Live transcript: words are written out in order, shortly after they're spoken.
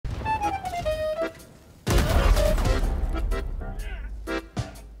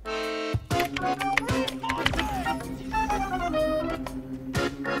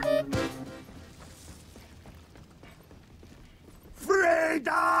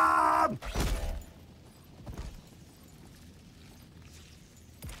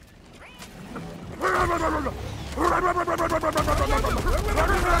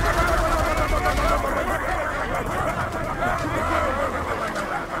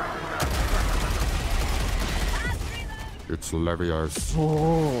It's Leviosa.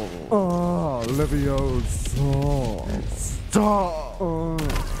 Oh, Leviosa. Stop.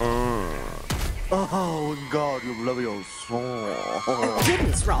 Oh, God, you Leviosa. Oh,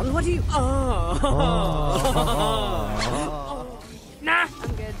 goodness, Ron, what are you... Nah,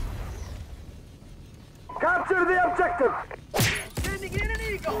 I'm good. Capture the objective! Sending in an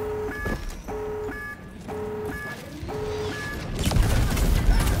eagle!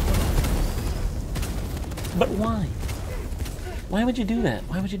 But why? Why would you do that?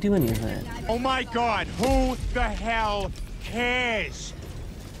 Why would you do any of that? Oh my God, who the hell cares?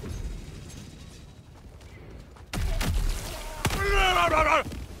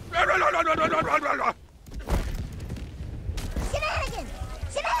 Shenanigans!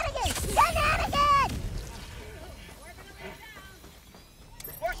 Shenanigans! Shenanigans!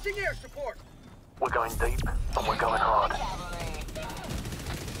 Requesting air support! We're going deep, and we're going hard.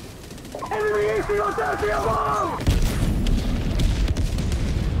 Enemy AC on Delta above!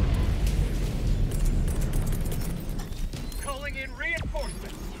 Calling in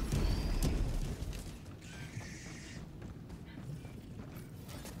reinforcements!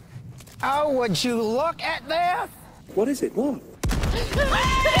 Oh, would you look at this? What is it? What?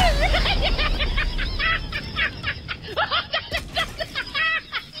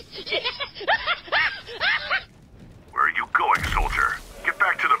 Where are you going, soldier? Get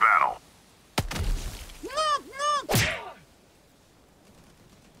back to the battle.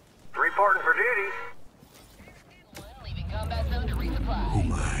 Reporting for duty. Leaving combat zone to resupply. Oh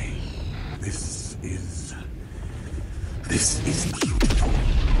my. This is beautiful.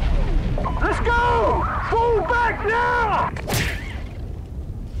 Let's go! Fall back now!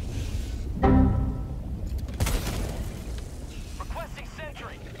 Requesting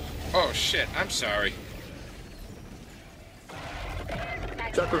sentry. Oh shit, I'm sorry.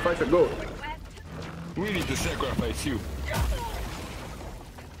 Sacrifice a goat. We need to sacrifice you.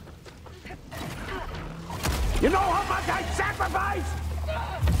 You know how much I sacrifice?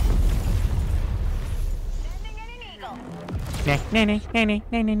 Sending in an eagle.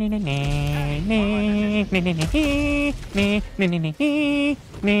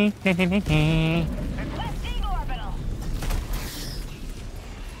 Requesting orbital.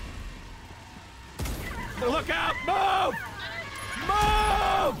 Look out! Move!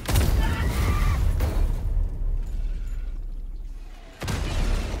 Move!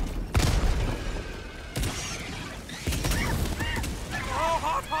 Oh,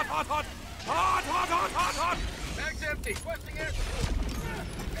 hot, hot, hot, hot! Hot, hot, hot, hot, hot! Bag's empty. Requesting air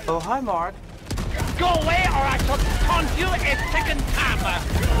support. Oh, hi, Mark. Go away or I shall taunt you a second time!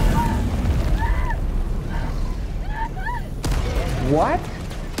 What?